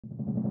Hi,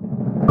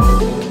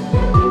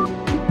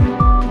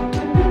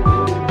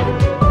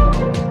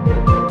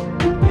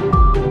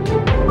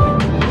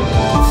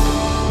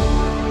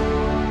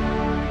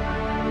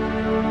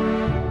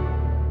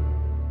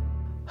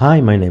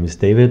 my name is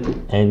David,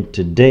 and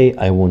today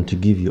I want to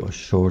give you a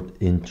short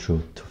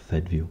intro to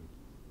FetView.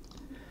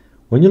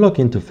 When you log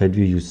into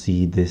FetView, you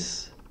see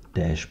this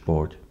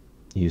dashboard.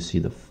 You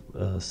see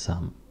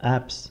some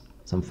apps,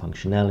 some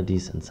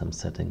functionalities, and some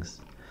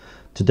settings.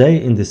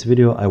 Today in this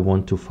video, I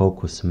want to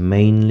focus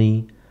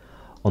mainly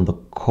on the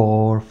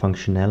core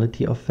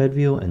functionality of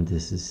FetView, and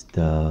this is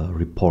the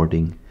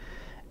reporting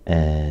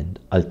and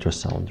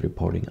ultrasound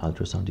reporting,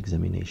 ultrasound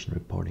examination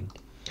reporting.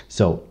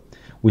 So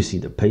we see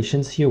the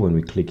patients here. When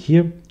we click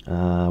here,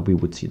 we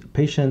would see the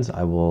patients.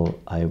 I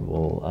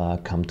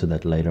will come to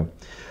that later.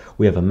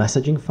 We have a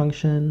messaging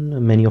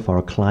function. Many of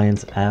our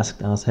clients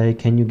asked us, hey,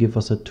 can you give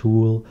us a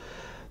tool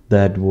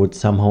that would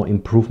somehow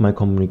improve my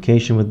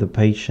communication with the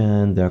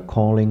patient? They're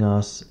calling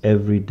us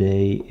every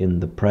day in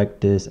the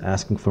practice,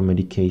 asking for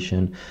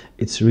medication.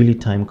 It's really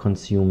time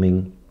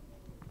consuming.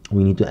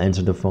 We need to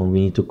answer the phone. We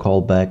need to call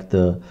back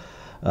the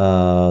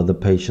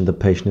patient. The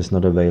patient is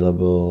not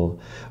available.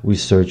 We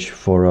search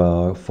for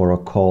a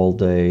call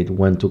date,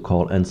 when to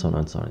call, and so on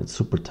and so on. It's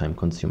super time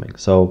consuming.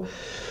 So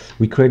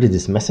we created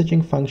this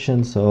messaging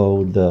function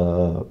so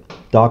the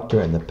doctor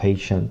and the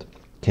patient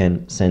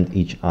can send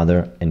each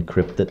other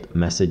encrypted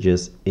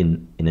messages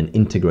in an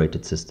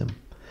integrated system.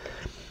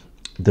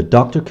 The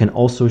doctor can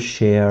also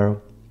share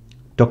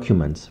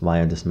documents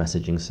via this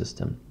messaging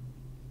system.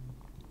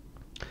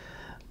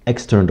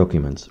 External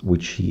documents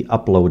which he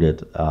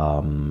uploaded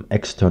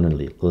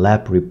externally,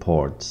 lab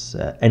reports,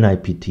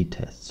 NIPT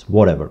tests,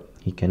 whatever.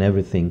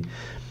 Everything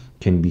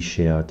can be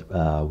shared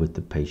with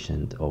the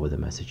patient or with the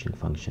messaging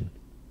function.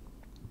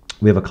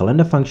 We have a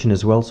calendar function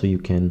as well, so you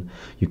can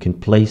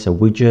place a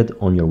widget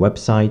on your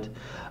website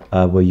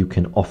where you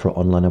can offer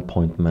online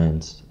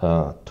appointments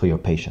to your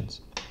patients.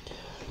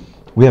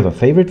 We have a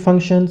favorite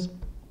functions.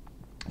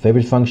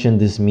 Favorite function,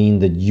 this means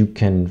that you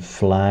can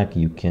flag,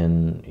 you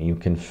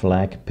can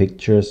flag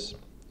pictures,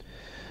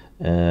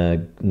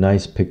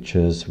 nice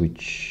pictures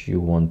which you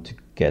want to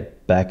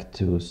get back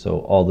to. So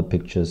all the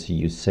pictures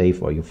you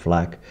save or you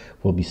flag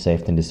will be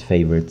saved in this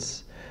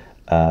favorites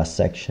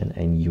section,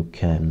 and you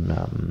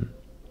can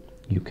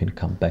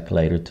come back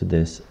later to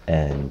this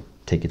and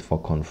take it for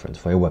conference,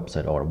 for your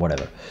website or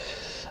whatever.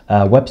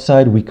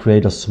 Website, we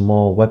create a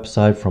small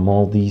website from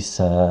all these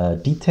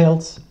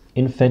details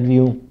in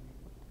FetView.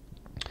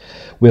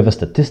 We have a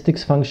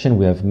statistics function.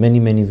 We have many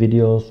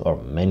videos,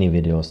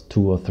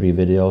 2 or 3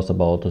 videos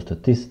about the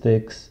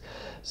statistics,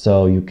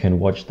 so you can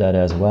watch that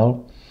as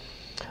well.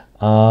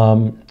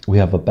 We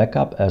have a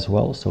backup as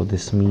well, so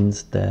this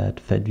means that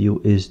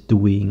FetView is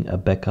doing a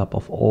backup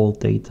of all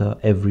data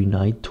every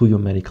night to your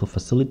medical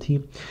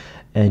facility,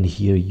 and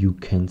here you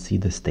can see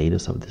the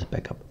status of this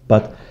backup.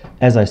 But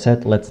as I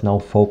said, let's now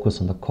focus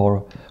on the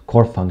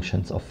core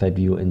functions of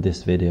FetView in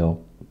this video.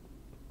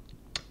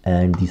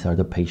 And these are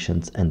the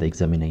patients and the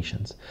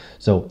examinations.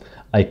 So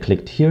I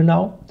clicked here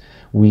now.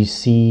 We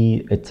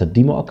see it's a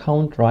demo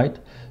account, right?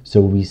 So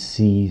we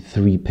see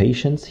 3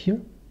 patients here,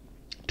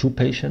 2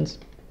 patients.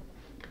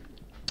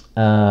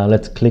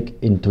 Let's click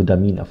into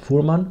Damina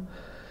Fuhrmann.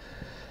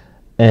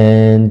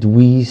 And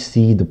we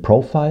see the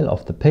profile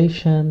of the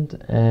patient,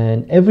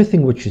 and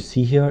everything which you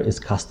see here is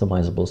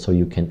customizable. So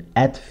you can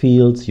add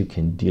fields, you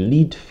can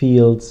delete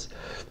fields,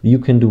 you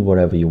can do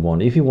whatever you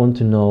want. If you want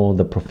to know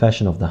the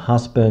profession of the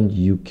husband,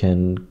 you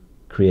can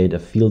create a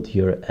field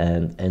here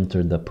and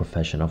enter the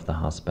profession of the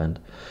husband.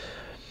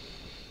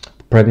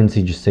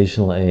 Pregnancy,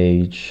 gestational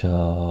age,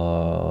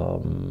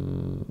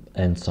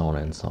 and so on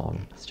and so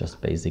on. It's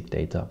just basic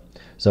data.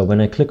 So when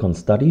I click on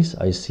studies,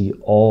 I see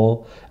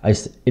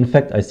in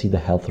fact, I see the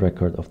health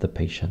record of the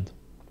patient.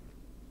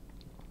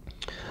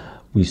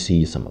 We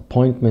see some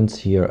appointments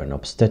here, an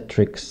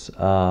obstetrics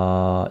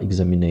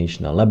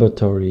examination, a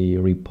laboratory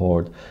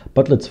report,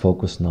 but let's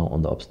focus now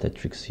on the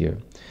obstetrics here.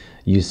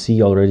 You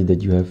see already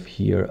that you have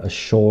here a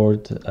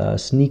short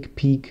sneak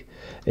peek,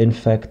 in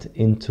fact,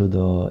 into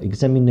the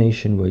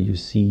examination, where you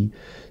see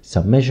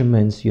some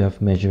measurements you have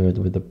measured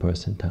with the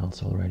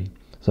percentiles already.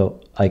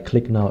 So I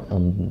click now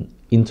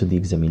into the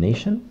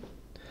examination,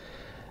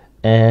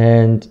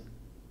 and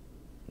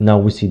now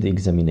we see the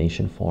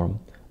examination form.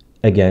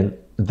 Again,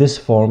 this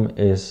form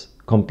is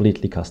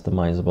completely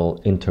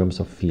customizable in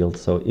terms of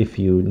fields. So if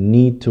you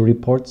need to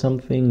report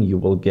something, you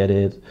will get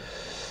it.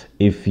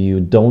 If you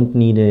don't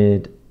need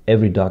it,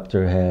 every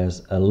doctor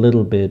has a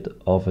little bit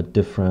of a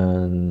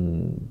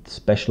different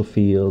special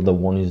field. The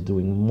one is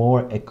doing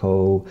more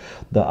echo,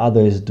 the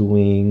other is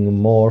doing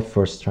more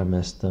first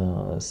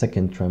trimester,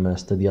 second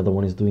trimester, the other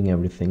one is doing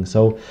everything.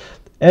 So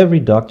every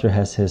doctor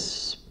has his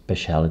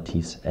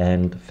specialties,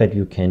 and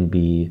FetView can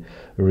be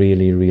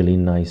really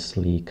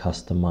nicely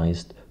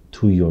customized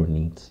to your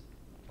needs.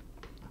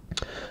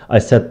 I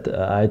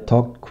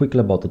talked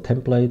quickly about the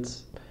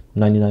templates.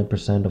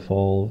 99% of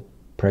all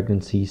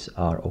pregnancies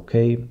are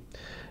okay.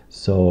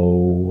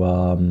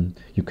 So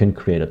you can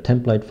create a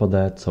template for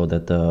that, so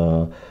that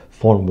the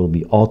form will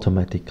be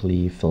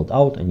automatically filled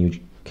out, and you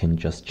can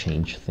just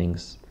change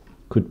things.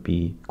 Could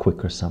be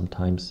quicker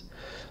sometimes.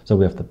 So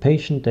we have the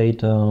patient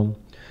data.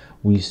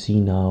 We see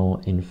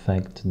now, in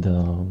fact,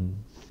 the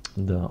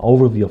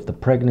overview of the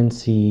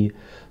pregnancy.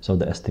 So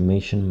the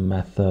estimation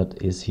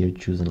method is here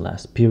chosen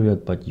last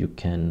period, but you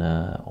can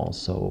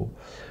also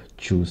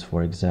choose,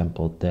 for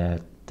example,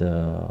 that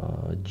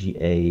the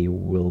GA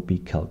will be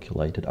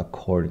calculated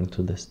according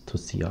to this to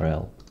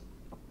CRL.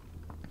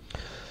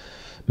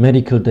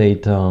 Medical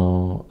data.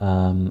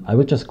 I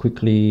will just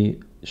quickly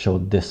show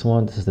this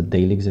one. This is the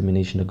daily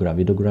examination, the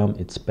gravidogram.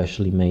 It's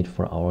specially made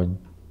for our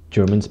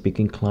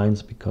German-speaking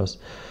clients because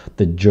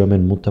the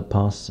German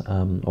Mutterpass,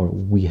 or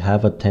we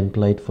have a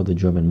template for the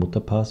German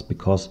Mutterpass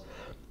because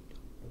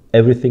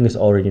everything is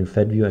already in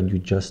FetView, and you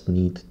just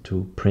need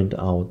to print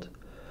out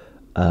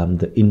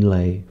the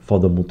inlay for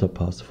the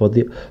Mutterpass.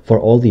 For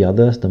all the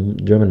others, the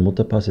German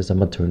Mutterpass is a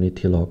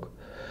maternity log.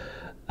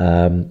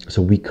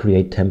 So we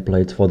create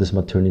templates for this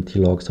maternity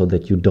log so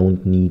that you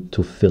don't need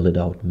to fill it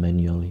out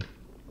manually.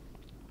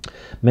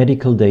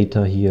 Medical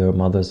data here,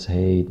 mother's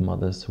height,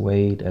 mother's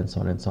weight, and so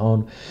on and so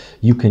on.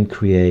 You can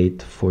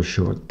create for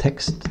sure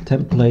text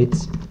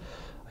templates.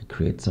 I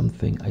create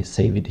something, I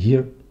save it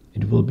here.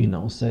 It will be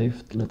now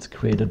saved. Let's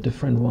create a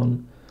different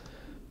one.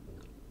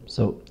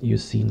 So you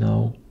see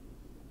now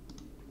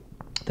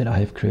that I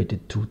have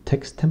created 2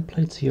 text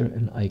templates here,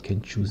 and I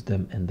can choose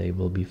them and they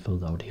will be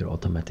filled out here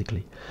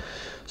automatically.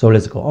 So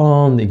let's go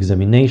on. The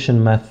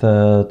examination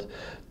method.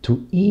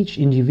 To each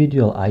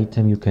individual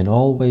item you can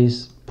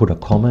always put a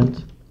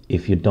comment.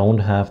 If you don't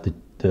have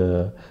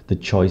the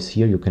choice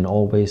here, you can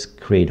always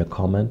create a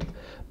comment,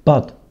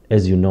 but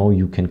as you know,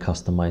 you can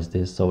customize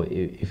this. So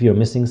if you're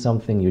missing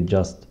something, you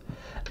just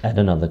add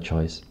another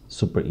choice.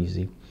 Super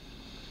easy.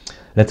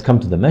 Let's come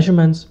to the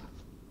measurements.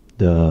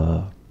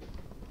 The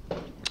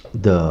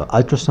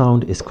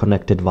ultrasound is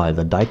connected via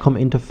the DICOM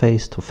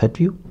interface to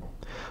FetView.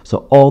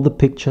 So all the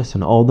pictures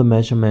and all the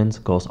measurements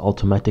goes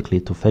automatically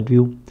to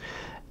FetView,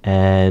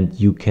 and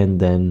you can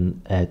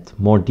then add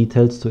more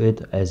details to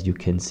it, as you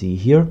can see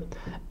here,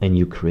 and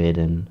you create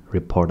a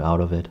report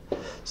out of it.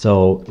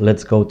 So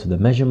let's go to the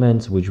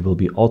measurements, which will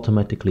be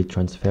automatically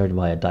transferred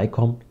via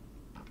DICOM.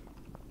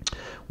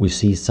 We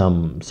see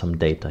some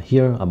data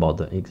here about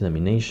the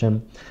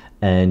examination,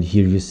 and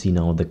here you see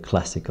now the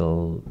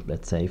classical,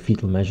 let's say,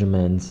 fetal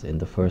measurements in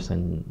the first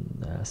and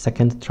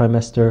second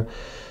trimester.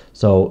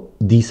 So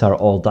these are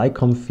all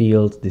DICOM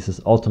fields. This is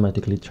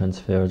automatically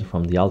transferred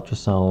from the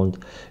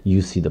ultrasound.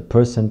 You see the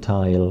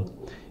percentile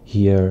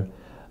here.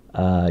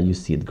 You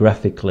see it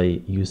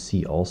graphically. You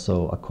see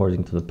also,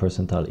 according to the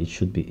percentile, it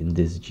should be in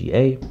this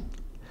GA,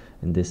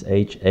 in this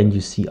age, and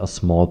you see a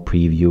small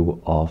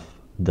preview of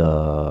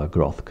the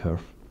growth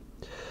curve.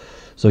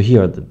 So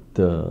here are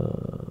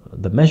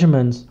the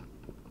measurements.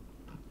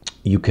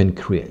 You can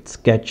create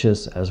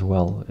sketches as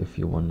well if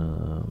you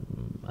wanna,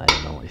 I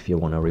don't know, if you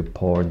wanna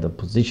report the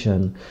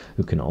position.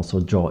 You can also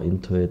draw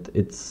into it.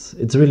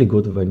 It's really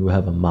good when you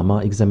have a mama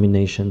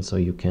examination, so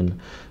you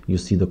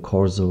see the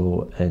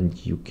corso and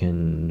you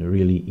can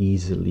really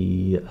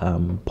easily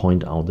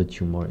point out the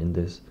tumor in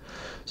this.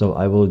 So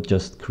I will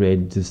just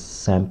create this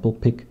sample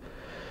pic.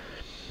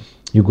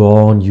 You go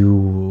on,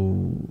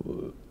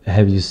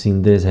 have you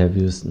seen this? Have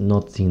you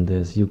not seen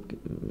this?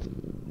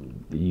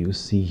 You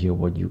see here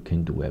what you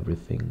can do,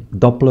 everything.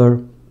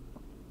 Doppler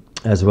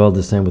as well,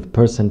 the same with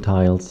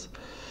percentiles,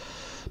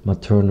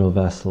 maternal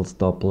vessels,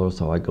 Doppler.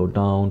 So I go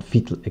down,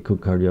 fetal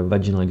echocardiogram,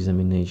 vaginal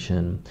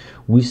examination.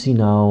 We see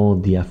now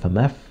the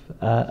FMF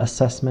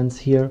assessments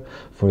here.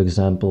 For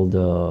example,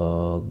 the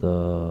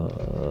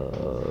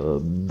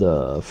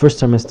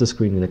first trimester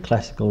screening, the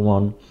classical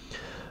one,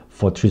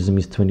 for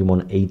trisomies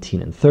 21,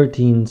 18, and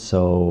 13.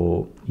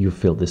 So you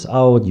fill this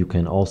out. You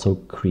can also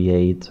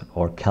create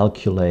or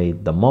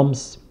calculate the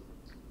moms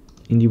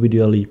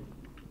individually.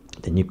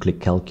 Then you click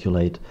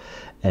calculate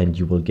and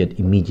you will get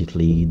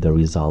immediately the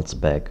results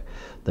back.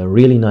 The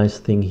really nice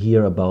thing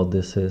here about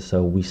this is,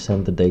 so we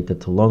send the data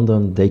to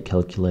London, they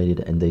calculate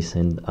it, and they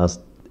send us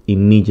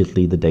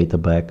immediately the data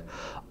back,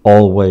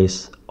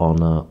 always on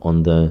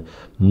the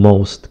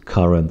most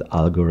current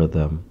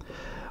algorithm,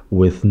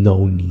 with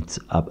no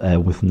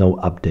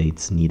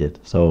updates needed.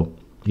 So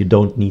you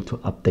don't need to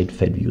update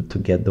FetView to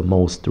get the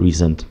most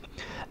recent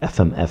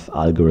FMF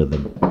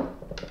algorithm.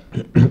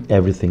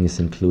 Everything is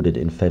included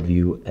in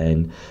FetView,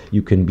 and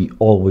you can be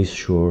always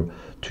sure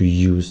to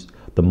use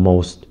the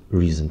most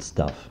recent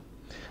stuff.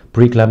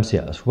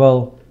 Preeclampsia as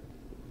well.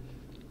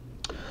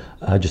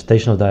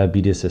 Gestational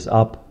diabetes is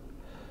up.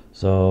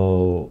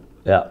 So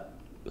yeah.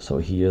 So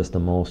here's the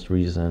most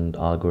recent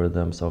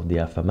algorithms of the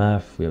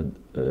FMF. We have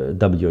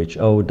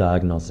WHO,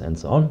 diagnosis, and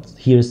so on.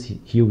 Here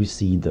we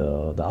see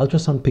the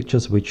ultrasound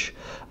pictures, which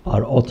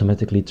are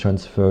automatically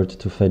transferred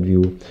to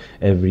FetView.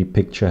 Every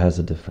picture has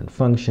a different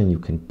function. You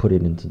can put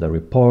it into the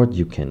report.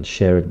 You can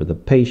share it with the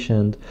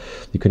patient.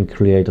 You can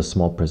create a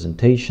small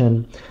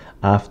presentation.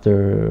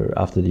 After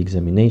the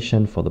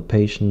examination for the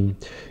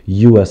patient,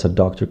 you as a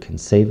doctor can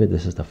save it.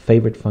 This is the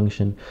favorite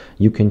function.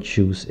 You can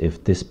choose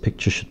if this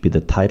picture should be the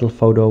title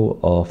photo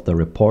of the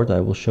report I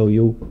will show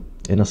you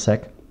in a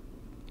sec.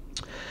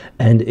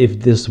 And if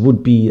this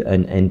would be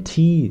an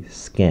NT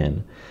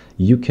scan,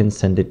 you can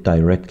send it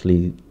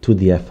directly to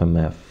the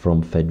FMF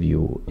from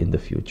FetView in the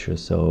future.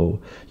 So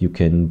you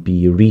can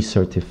be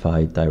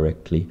recertified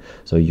directly.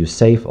 So you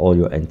save all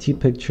your NT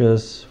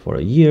pictures for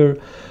a year.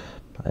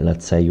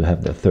 Let's say you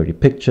have the 30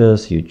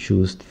 pictures, you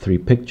choose 3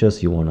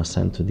 pictures you want to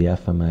send to the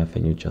FMF,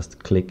 and you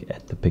just click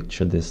at the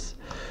picture, this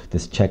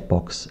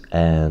checkbox,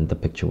 and the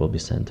picture will be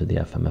sent to the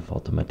FMF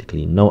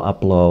automatically. No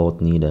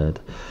upload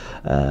needed,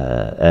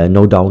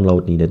 no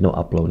download needed, no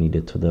upload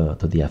needed to the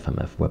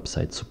FMF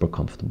website. Super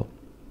comfortable.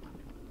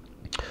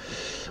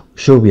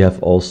 Sure, we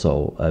have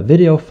also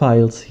video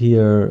files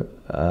here,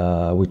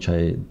 which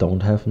I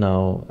don't have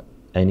now,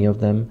 any of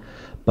them,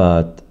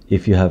 but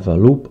if you have a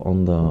loop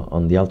on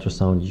the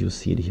ultrasound, you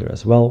see it here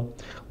as well.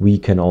 We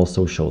can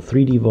also show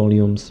 3D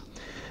volumes.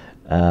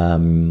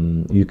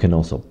 You can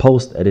also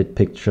post-edit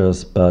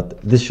pictures, but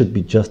this should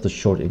be just a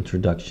short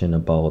introduction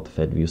about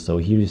FetView. So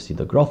here you see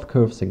the growth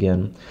curves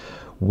again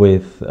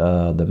with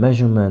the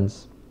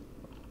measurements.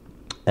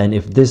 And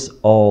if this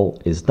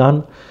all is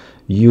done,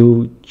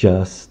 you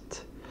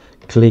just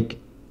click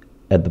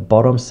at the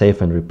bottom,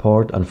 save and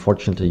report.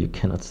 Unfortunately, you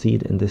cannot see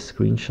it in this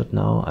screenshot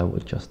now. I will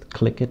just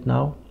click it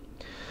now.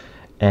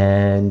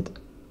 And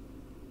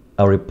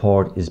a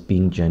report is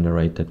being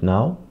generated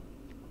now.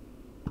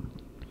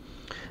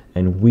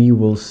 And we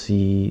will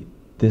see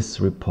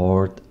this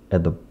report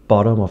at the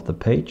bottom of the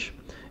page.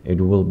 It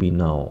will be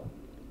now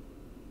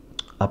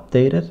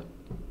updated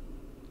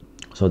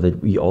so that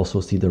we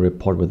also see the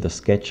report with the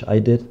sketch I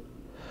did.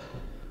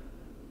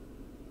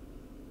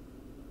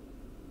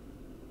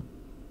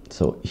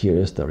 So here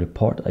is the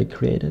report I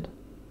created.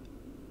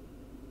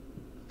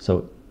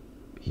 So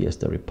here's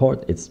the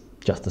report. It's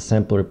just a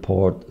sample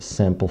report,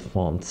 sample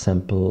font,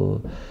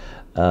 sample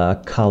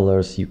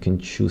colors. You can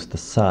choose the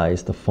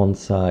size, the font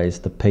size,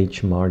 the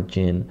page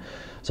margin,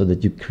 so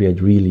that you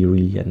create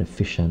really an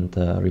efficient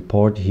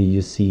report. Here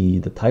you see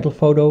the title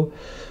photo,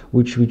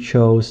 which we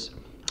chose.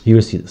 Here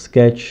you see the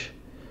sketch.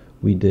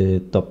 We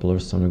did Doppler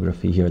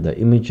sonography. Here the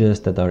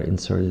images that are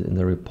inserted in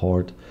the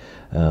report,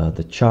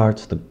 the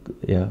charts, the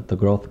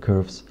growth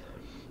curves,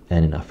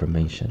 and an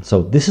affirmation.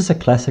 So this is a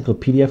classical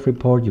PDF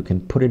report. You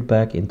can put it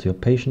back into your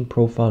patient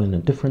profile in a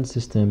different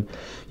system.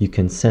 You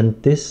can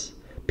send this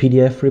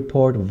PDF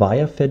report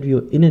via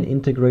FetView in an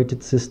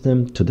integrated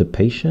system to the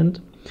patient.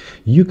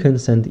 You can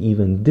send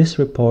even this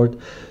report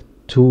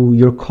to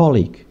your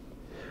colleague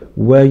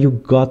where you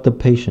got the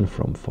patient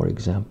from, for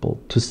example,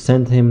 to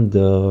send him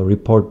the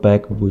report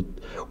back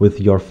with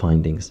your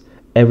findings.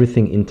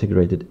 Everything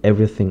integrated,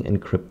 everything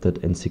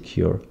encrypted and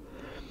secure.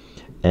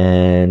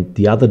 And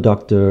the other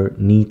doctor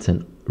needs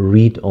an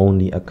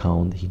read-only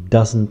account. He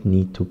doesn't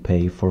need to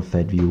pay for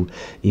FetView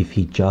if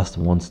he just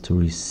wants to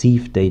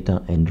receive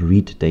data and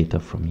read data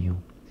from you.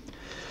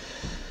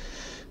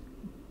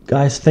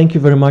 Guys, thank you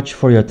very much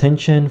for your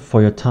attention,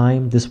 for your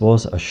time. This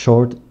was a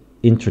short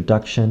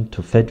introduction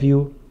to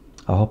FetView.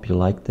 I hope you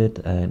liked it,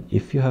 and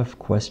if you have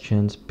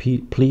questions,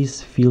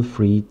 please feel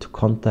free to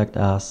contact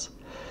us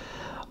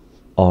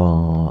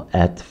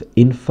at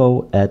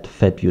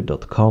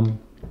info@fetview.com.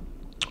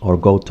 or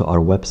go to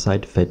our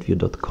website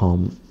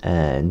fetview.com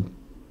and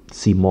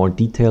see more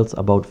details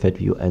about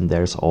FetView. And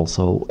there's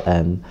also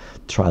a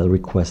trial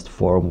request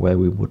form where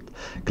we would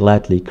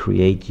gladly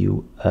create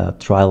you a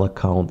trial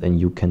account and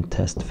you can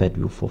test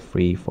FetView for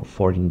free for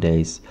 14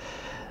 days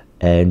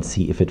and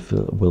see if it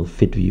will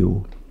fit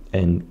you,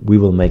 and we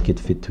will make it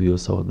fit to you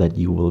so that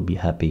you will be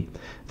happy.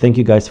 Thank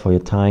you guys for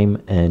your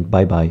time, and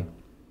bye bye.